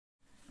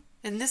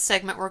In this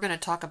segment, we're going to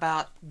talk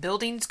about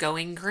buildings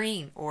going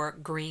green, or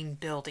green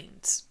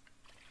buildings.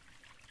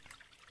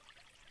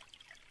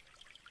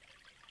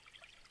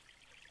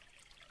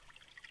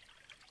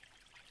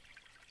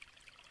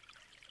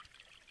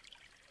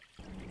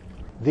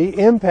 The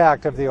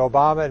impact of the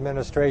Obama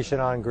administration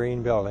on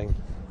green building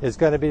is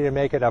going to be to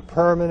make it a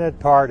permanent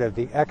part of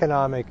the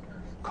economic,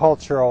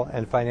 cultural,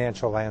 and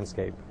financial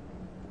landscape.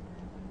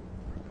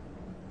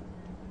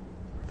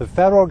 The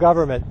federal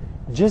government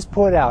just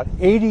put out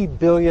 $80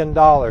 billion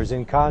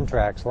in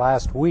contracts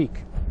last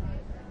week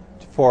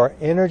for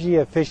energy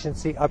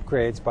efficiency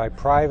upgrades by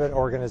private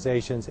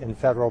organizations in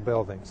federal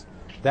buildings.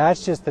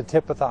 That's just the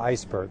tip of the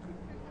iceberg.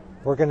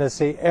 We're going to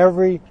see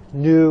every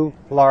new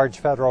large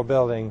federal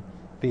building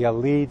be a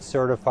LEED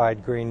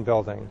certified green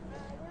building.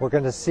 We're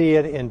going to see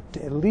it in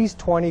at least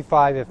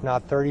 25, if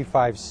not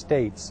 35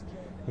 states,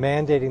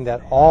 mandating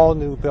that all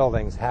new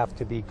buildings have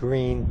to be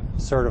green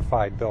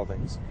certified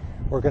buildings.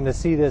 We're going to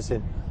see this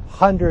in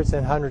hundreds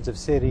and hundreds of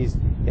cities,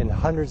 in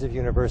hundreds of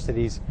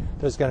universities.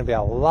 There's going to be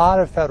a lot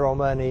of federal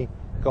money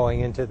going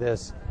into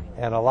this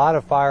and a lot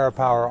of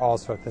firepower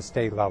also at the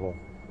state level.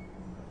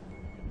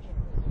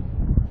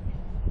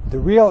 The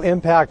real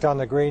impact on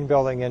the green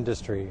building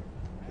industry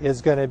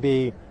is going to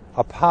be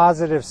a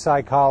positive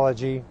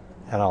psychology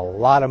and a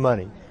lot of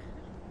money.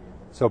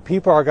 So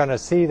people are going to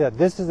see that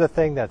this is a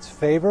thing that's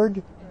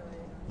favored.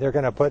 They're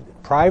going to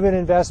put private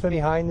investment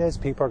behind this.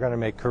 People are going to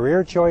make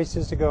career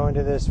choices to go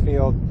into this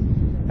field.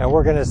 And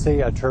we're going to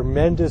see a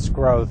tremendous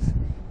growth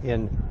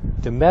in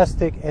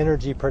domestic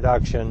energy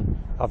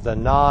production of the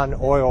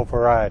non-oil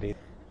variety.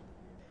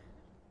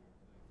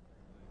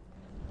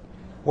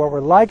 What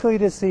we're likely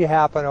to see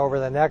happen over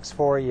the next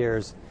 4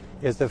 years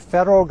is the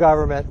federal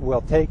government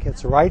will take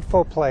its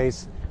rightful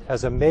place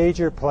as a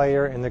major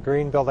player in the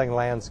green building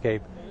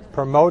landscape,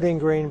 promoting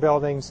green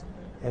buildings,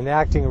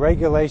 enacting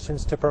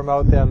regulations to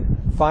promote them,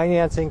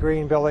 financing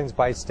green buildings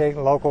by state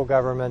and local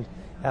government,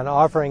 and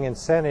offering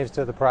incentives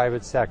to the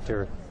private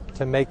sector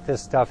to make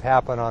this stuff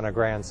happen on a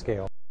grand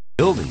scale.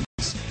 Buildings,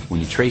 when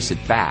you trace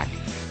it back,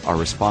 are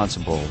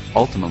responsible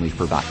ultimately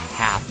for about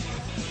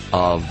half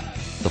of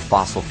the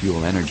fossil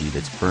fuel energy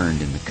that's burned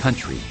in the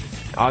country.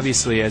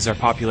 Obviously, as our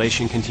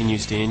population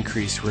continues to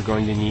increase, we're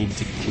going to need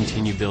to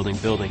continue building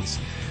buildings.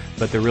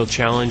 But the real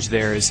challenge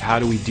there is, how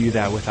do we do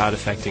that without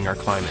affecting our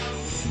climate?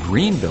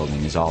 Green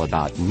building is all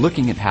about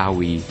looking at how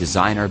we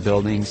design our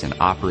buildings and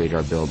operate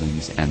our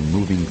buildings and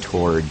moving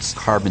towards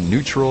carbon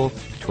neutral,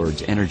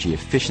 towards energy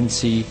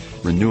efficiency,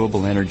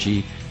 renewable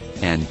energy,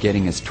 and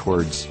getting us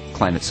towards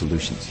climate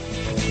solutions.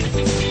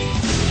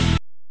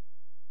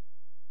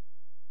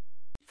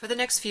 For the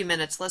next few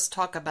minutes, let's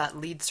talk about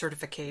LEED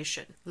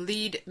certification.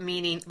 LEED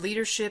meaning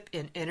Leadership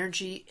in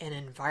Energy and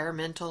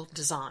Environmental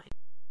Design.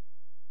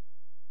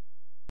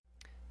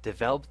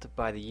 Developed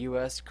by the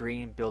U.S.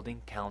 Green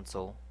Building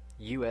Council,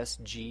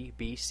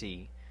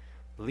 USGBC,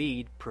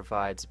 LEED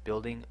provides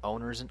building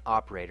owners and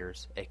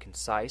operators a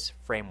concise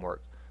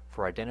framework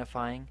for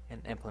identifying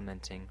and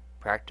implementing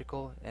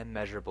practical and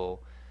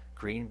measurable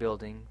green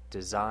building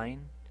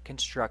design,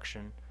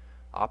 construction,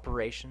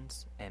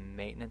 operations, and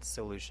maintenance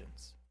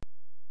solutions.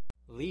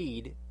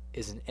 LEED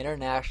is an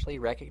internationally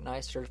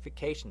recognized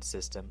certification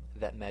system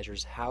that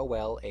measures how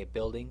well a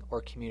building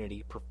or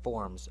community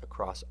performs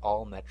across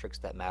all metrics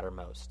that matter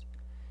most: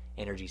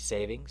 energy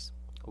savings,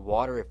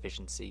 water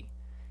efficiency,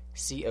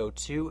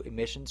 CO2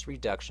 emissions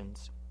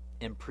reductions,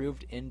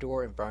 improved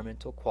indoor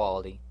environmental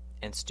quality,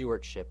 and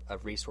stewardship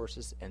of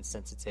resources and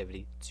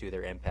sensitivity to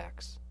their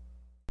impacts.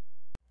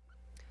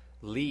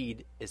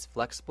 LEED is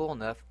flexible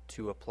enough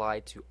to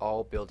apply to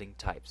all building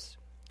types,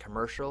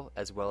 commercial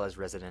as well as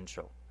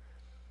residential.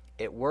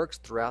 It works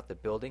throughout the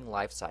building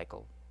life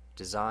cycle: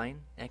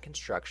 design and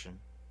construction,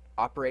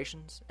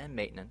 operations and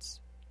maintenance,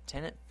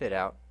 tenant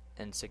fit-out,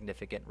 and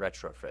significant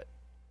retrofit.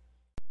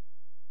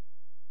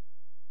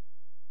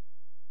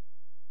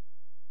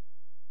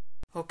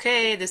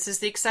 Okay, this is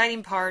the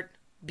exciting part.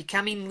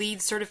 Becoming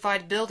LEED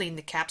certified building,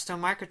 the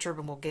Capstone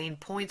Microturbine will gain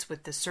points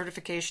with this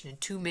certification in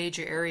two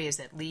major areas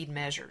that LEED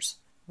measures.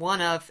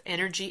 One of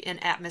energy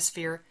and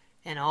atmosphere,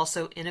 and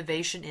also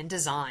innovation in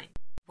design.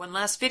 One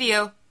last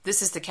video.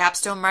 This is the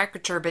Capstone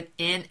Microturbine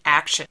in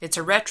action. It's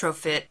a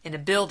retrofit in a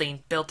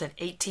building built in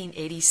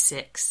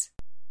 1886.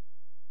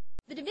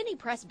 The Divinity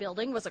Press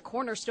building was a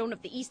cornerstone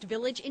of the East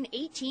Village in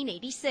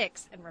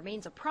 1886 and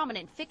remains a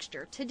prominent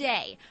fixture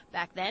today.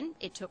 Back then,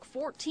 it took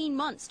 14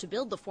 months to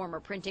build the former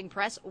printing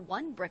press,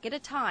 one brick at a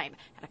time,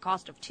 at a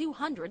cost of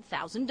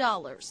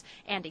 $200,000.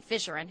 Andy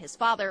Fisher and his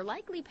father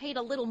likely paid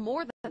a little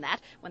more than that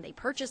when they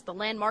purchased the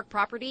landmark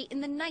property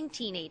in the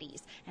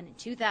 1980s, and in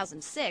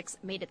 2006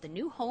 made it the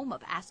new home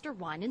of Astor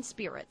Wine and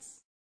Spirits.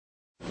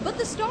 But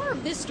the star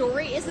of this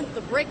story isn't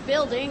the brick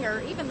building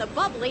or even the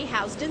bubbly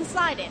housed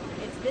inside it.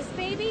 It's this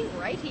baby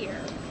right here.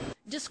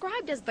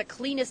 Described as the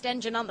cleanest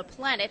engine on the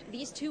planet,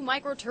 these two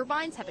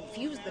microturbines have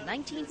infused the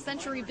 19th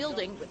century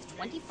building with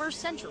 21st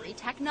century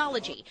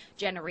technology,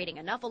 generating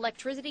enough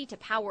electricity to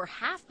power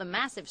half the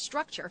massive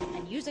structure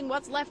and using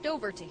what's left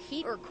over to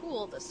heat or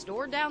cool the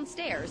store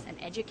downstairs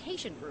and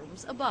education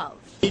rooms above.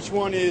 Each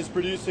one is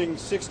producing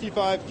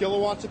 65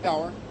 kilowatts of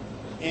power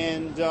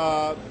and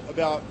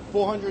about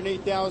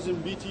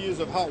 408,000 BTUs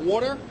of hot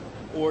water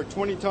or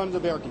 20 tons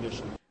of air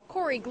conditioning.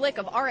 Corey Glick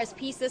of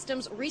RSP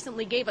Systems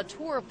recently gave a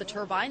tour of the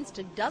turbines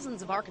to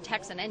dozens of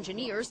architects and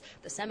engineers.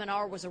 The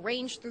seminar was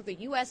arranged through the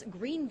U.S.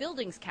 Green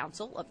Buildings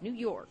Council of New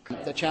York.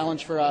 The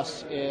challenge for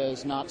us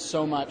is not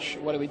so much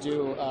what do we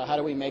do, how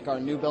do we make our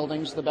new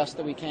buildings the best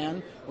that we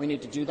can. We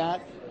need to do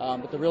that.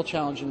 But the real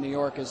challenge in New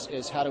York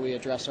is how do we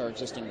address our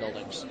existing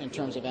buildings in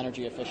terms of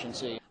energy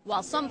efficiency.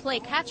 While some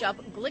play catch-up,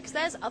 Glick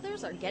says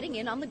others are getting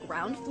in on the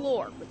ground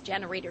floor, with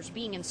generators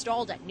being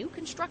installed at new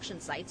construction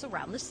sites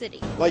around the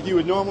city. Like you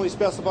would normally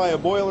specify a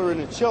boiler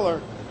and a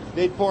chiller,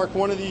 they'd park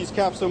one of these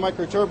Capstone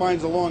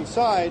microturbines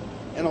alongside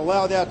and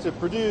allow that to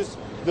produce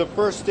the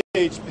first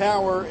stage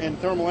power and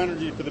thermal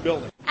energy for the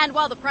building. And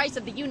while the price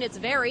of the units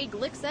vary,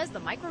 Glick says the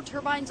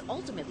microturbines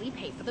ultimately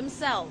pay for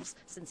themselves,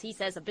 since he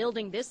says a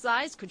building this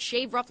size could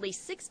shave roughly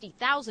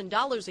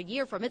 $60,000 a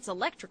year from its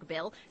electric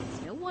bill.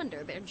 It's no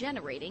wonder they're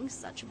generating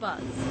such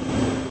buzz.